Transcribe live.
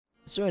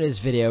So in this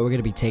video, we're going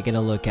to be taking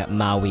a look at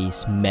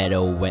MAWI's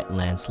Meadow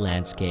Wetlands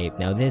landscape.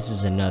 Now this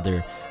is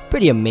another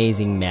pretty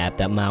amazing map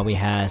that MAWI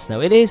has.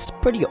 Now it is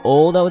pretty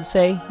old, I would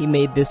say. He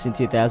made this in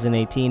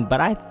 2018, but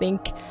I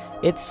think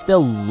it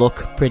still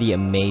look pretty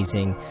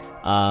amazing.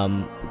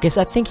 Because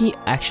I think he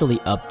actually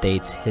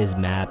updates his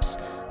maps.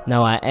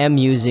 Now I am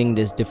using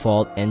this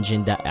default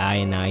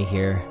engine.ini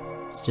here,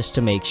 just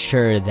to make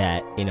sure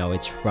that, you know,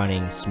 it's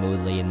running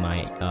smoothly in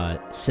my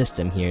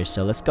system here.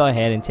 So let's go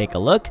ahead and take a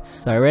look.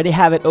 So I already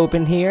have it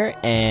open here,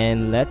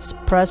 and let's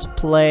press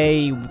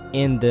play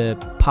in the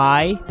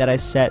Pi that I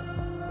set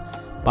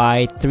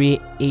by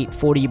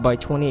 3840 by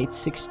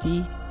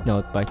 2860,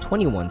 no, by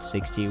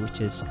 2160,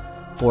 which is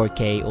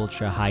 4K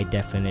ultra high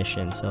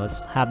definition. So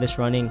let's have this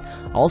running.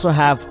 I also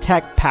have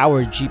Tech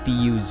Power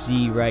GPU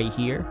Z right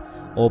here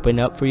open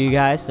up for you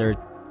guys that are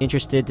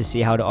interested to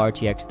see how the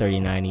RTX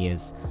 3090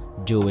 is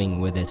doing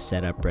with this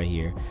setup right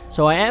here.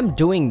 So I am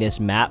doing this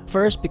map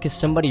first because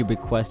somebody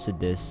requested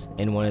this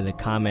in one of the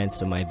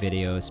comments of my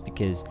videos,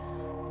 because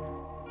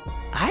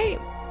I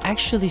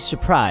actually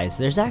surprised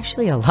there's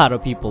actually a lot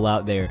of people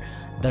out there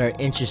that are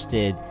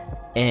interested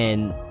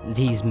in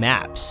these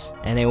maps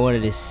and they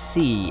wanted to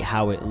see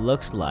how it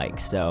looks like.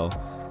 So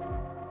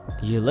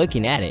you're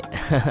looking at it.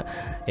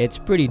 It's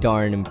pretty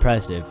darn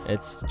impressive.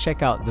 Let's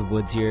check out the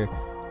woods here.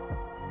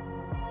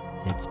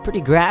 It's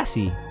pretty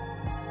grassy.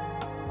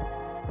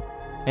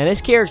 And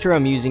this character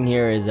I'm using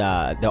here is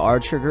the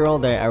archer girl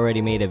that I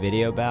already made a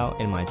video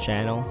about in my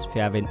channel. So if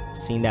you haven't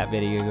seen that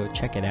video, go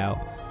check it out.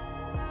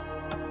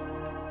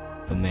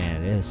 But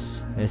man,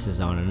 this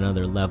is on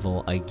another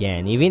level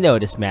again. Even though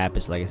this map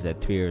is, like I said,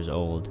 3 years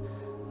old,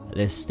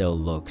 this still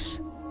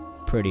looks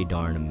pretty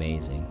darn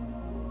amazing.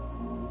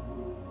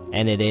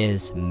 And it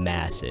is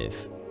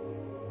massive.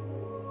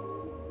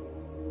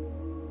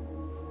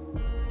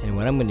 And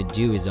what I'm going to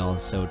do is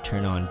also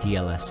turn on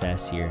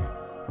DLSS here,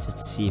 just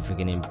to see if we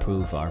can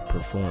improve our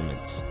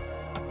performance.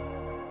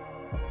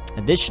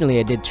 Additionally,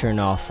 I did turn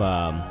off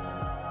the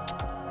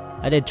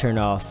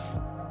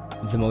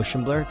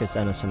motion blur, because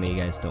I know some of you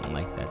guys don't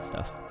like that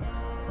stuff.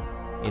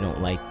 You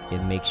don't like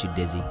it, makes you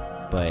dizzy.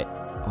 But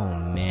oh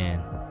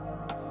man,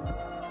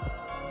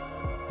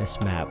 this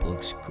map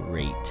looks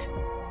great.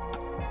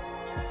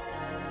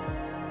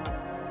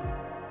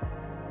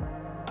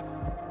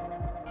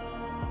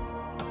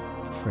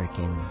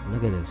 Freaking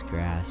look at this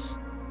grass.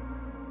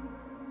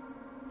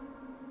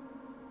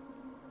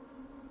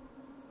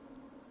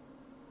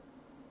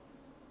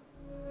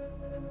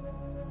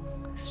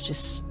 It's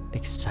just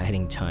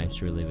exciting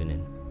times we're living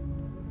in.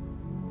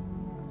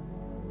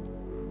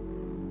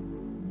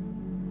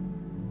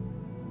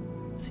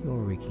 Let's see where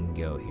we can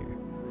go here.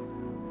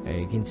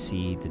 You can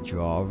see the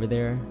draw over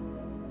there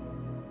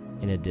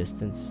in a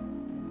distance.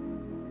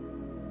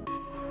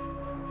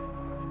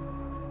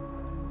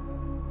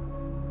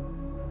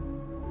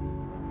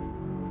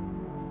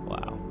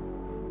 Wow.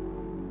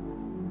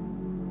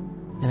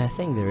 And I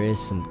think there is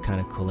some kind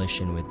of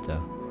collision with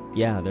the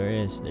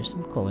there's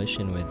some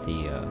collision with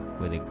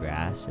the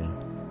grass and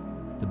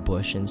the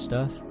bush and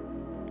stuff.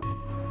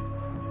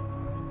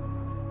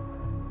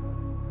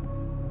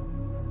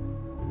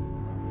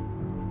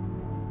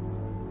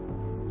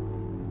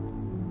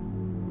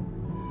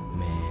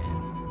 Man,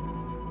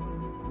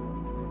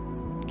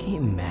 can you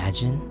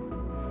imagine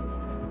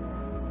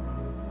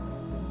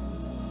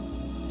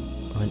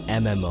an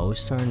MMO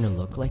starting to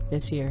look like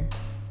this here?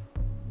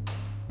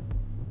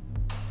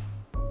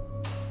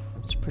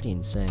 It's pretty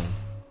insane.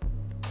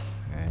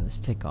 Alright, let's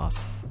take off,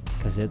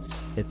 because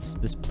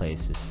this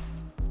place is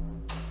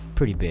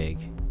pretty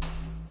big.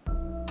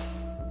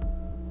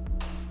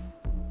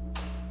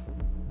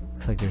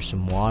 Looks like there's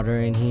some water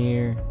in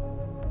here.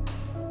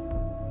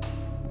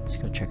 Let's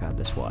go check out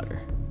this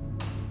water.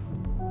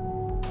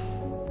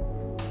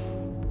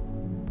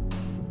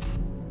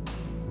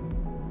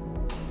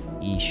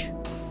 Yeesh.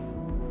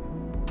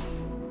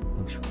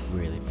 Looks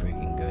really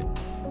freaking good.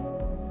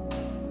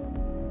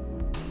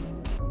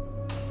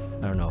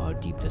 I don't know how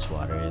deep this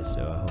water is,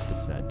 so I hope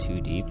it's not too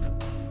deep.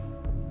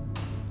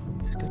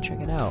 Let's go check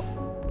it out.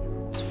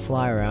 Let's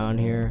fly around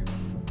here.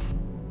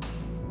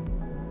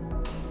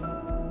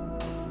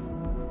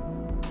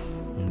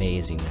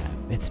 Amazing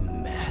map. It's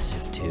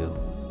massive too.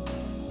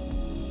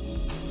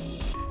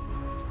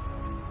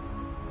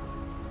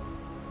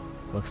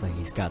 Looks like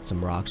he's got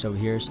some rocks over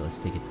here, so let's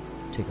take a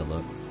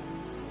look.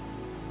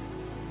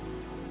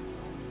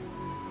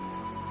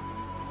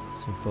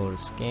 Some photo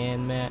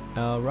scan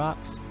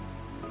rocks.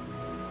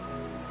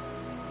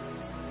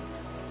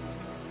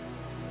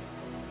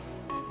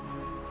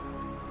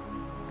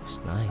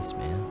 Nice,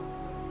 man.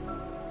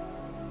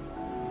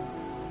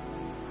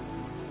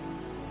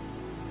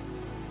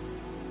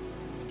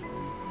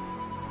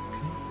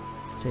 Okay,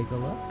 let's take a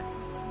look.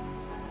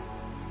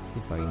 See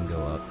if I can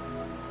go up.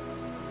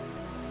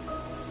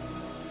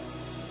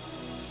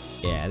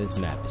 Yeah, this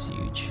map is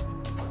huge.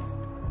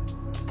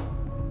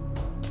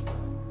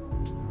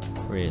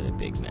 Really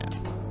big map.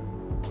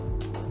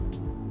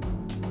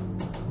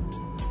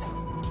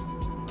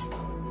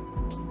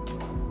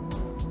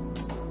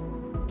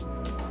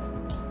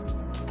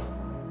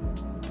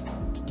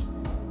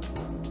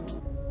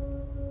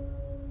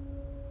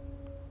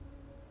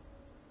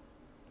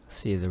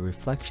 See the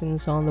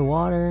reflections on the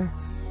water.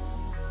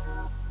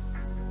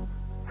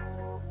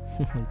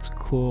 It's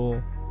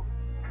cool.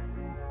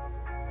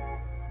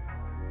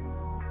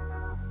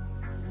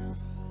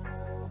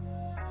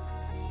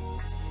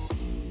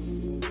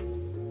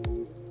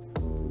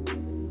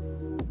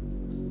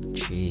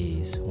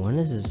 Jeez, when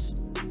is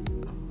this?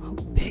 How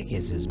big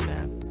is this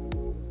map?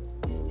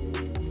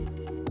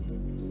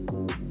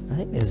 I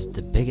think this is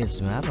the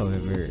biggest map I've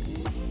ever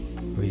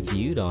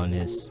reviewed on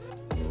this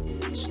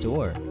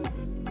store.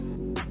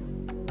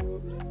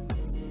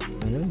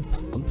 I mean,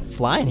 I'm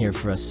flying here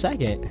for a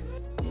second.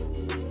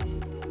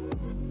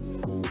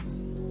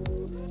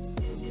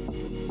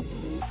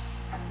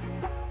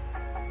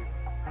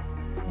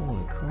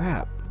 Holy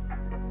crap.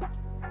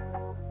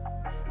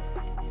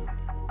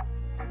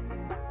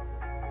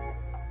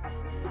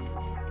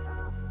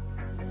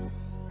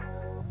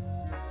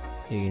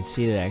 You can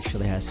see that it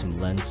actually has some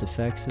lens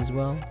effects as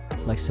well,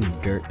 like some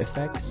dirt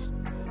effects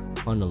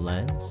on the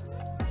lens.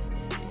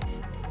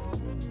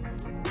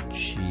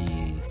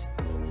 Jeez.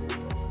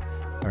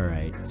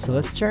 Alright, so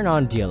let's turn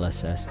on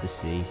DLSS to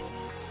see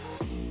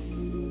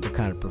what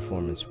kind of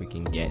performance we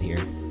can get here.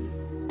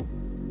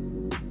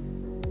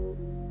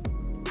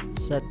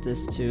 Set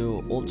this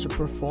to ultra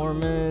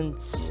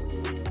performance.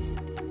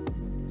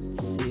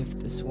 See if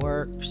this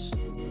works.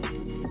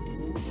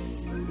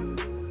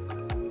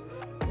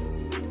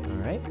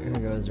 Alright, here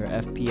goes our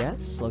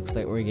FPS. Looks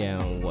like we're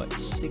getting what,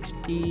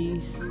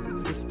 60s,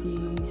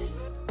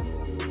 50s,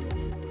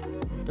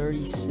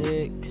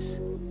 36.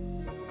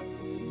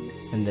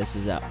 And this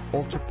is at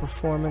ultra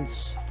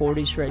performance,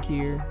 40s right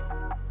here.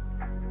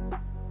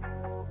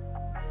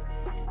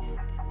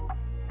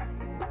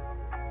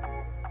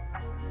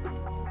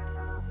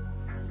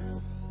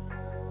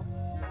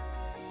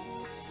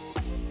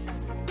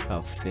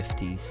 About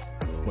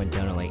 50s, went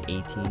down to like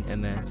 18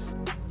 ms.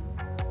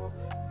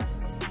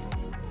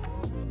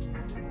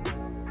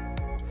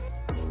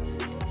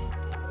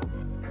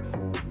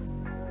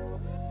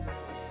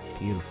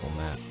 Beautiful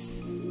map.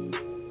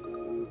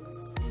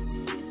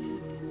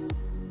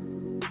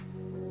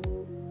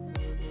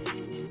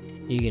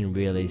 You can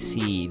really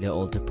see the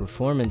ultra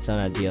performance on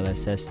that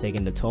DLSS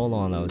taking the toll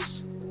on those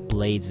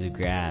blades of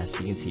grass.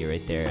 You can see it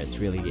right there, it's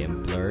really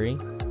getting blurry.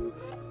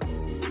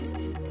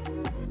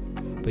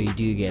 But you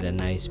do get a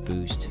nice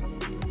boost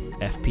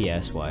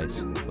FPS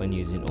wise when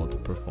using ultra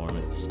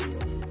performance.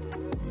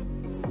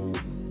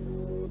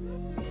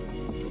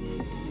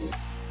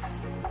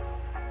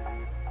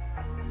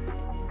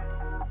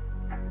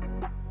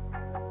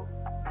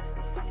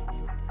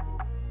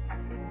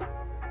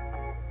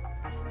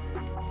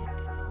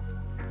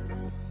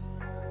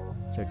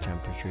 So our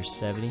temperature is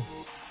 70.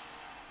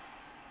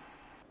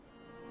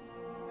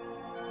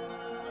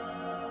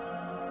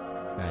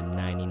 Got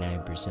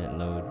 99%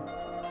 load.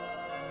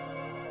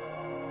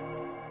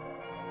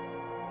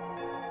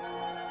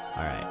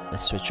 Alright,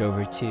 let's switch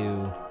over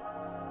to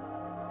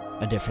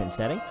a different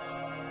setting.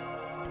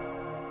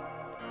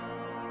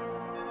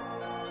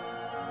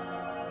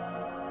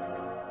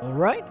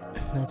 Alright,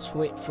 let's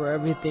wait for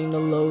everything to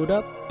load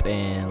up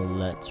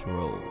and let's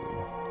roll.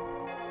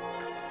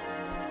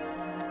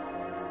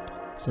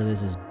 So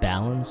this is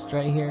balanced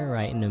right here,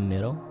 right in the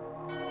middle.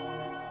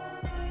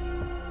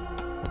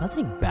 I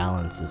think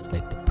balance is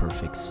like the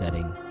perfect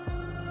setting.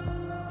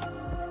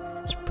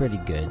 It's pretty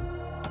good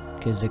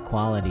because the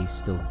quality is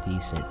still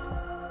decent.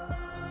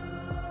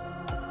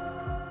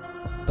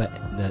 But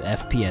the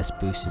FPS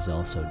boost is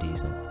also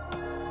decent.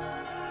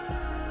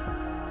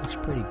 Looks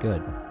pretty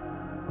good.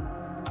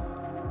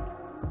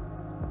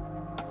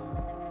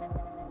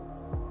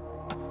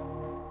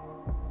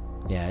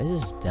 Yeah,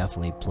 this is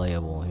definitely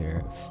playable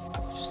here.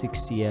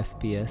 60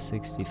 FPS,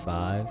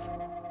 65.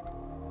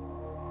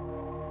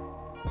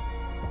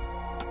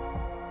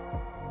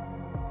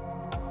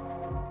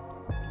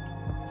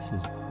 This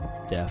is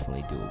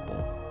definitely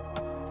doable.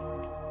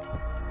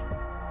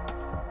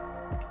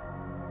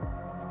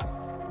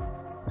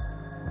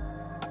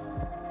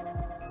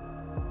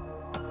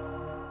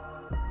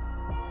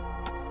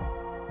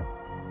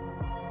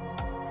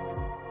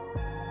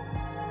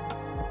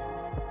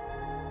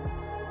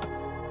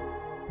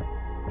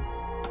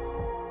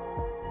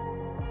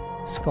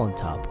 Let's go on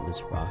top of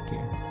this rock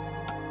here.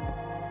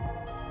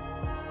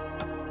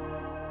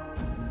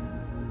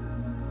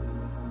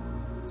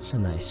 It's a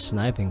nice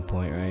sniping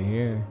point right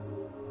here.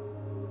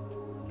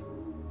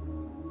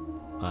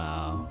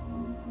 Wow.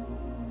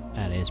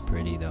 That is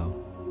pretty though.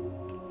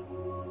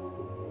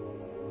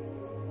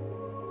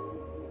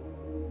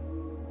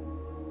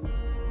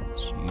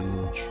 It's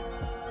huge.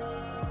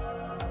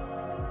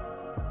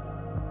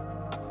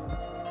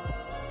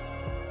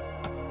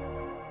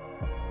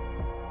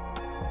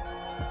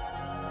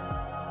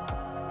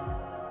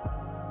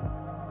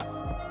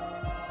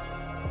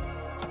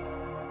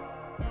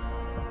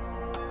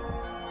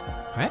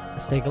 Alright,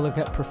 let's take a look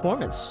at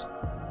performance,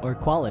 or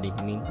quality,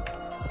 I mean.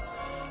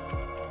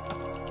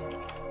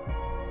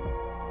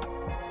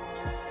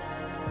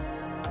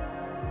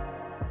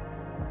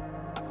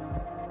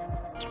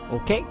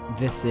 Okay,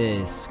 this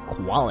is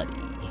quality.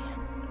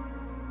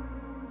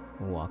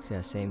 walk to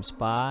that same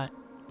spot.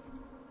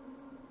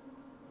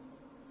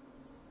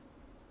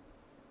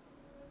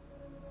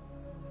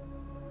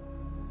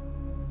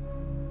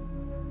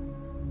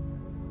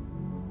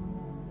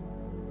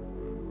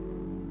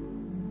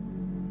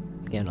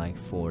 Getting like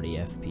 40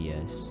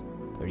 FPS,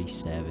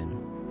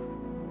 37.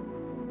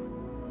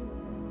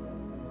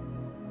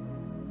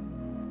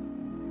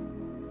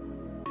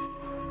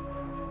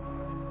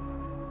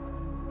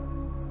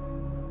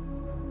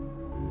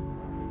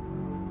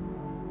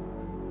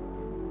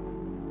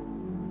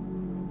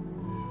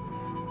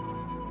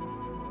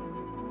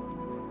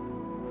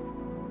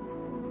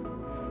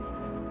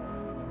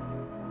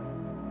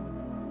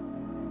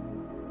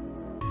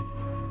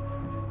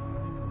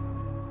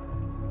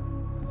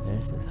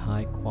 This is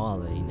high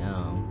quality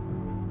now.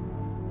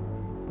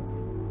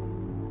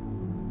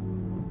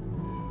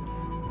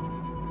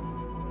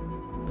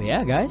 But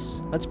yeah,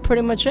 guys, that's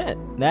pretty much it.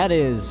 That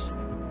is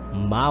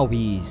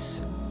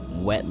MAWI's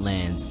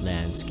Wetlands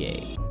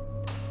landscape.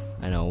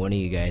 I know one of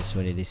you guys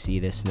wanted to see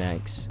this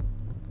next.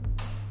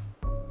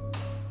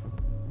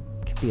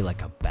 It could be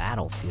like a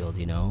battlefield,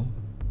 you know?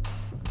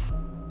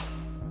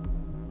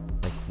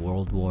 Like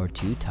World War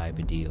II type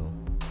of deal.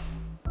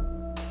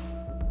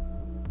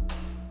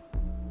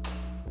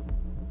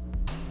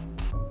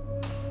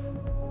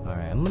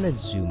 Alright, I'm gonna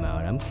zoom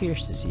out. I'm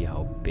curious to see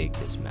how big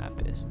this map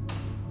is.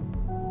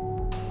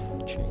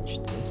 Change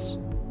this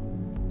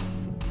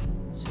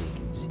so you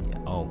can see it.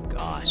 Oh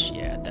gosh,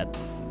 yeah,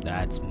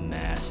 that's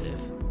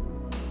massive.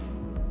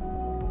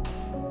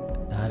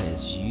 That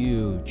is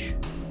huge.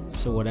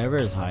 So whatever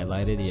is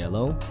highlighted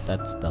yellow,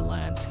 that's the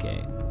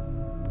landscape.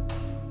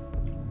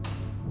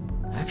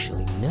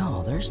 Actually,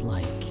 no, there's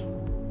like...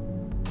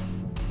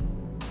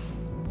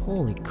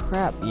 Holy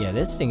crap. Yeah,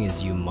 this thing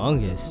is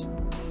humongous.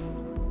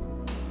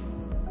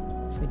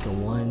 It's like a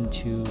 1,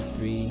 2,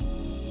 3.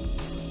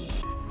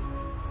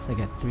 It's like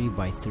a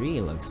 3x3,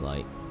 it looks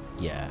like.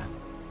 Yeah.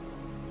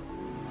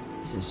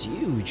 This is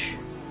huge.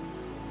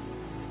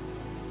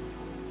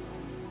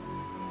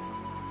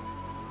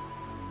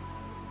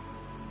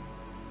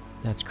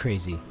 That's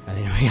crazy. I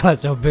didn't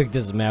realize how big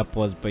this map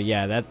was, but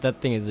yeah,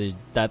 that thing is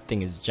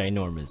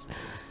ginormous.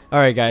 All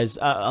right, guys,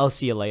 I'll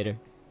see you later.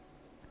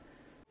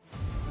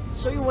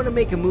 So you want to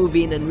make a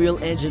movie in Unreal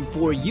Engine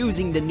 4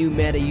 using the new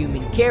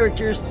MetaHuman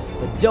characters,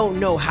 but don't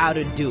know how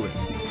to do it?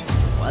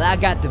 Well, I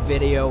got the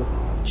video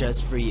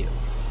just for you.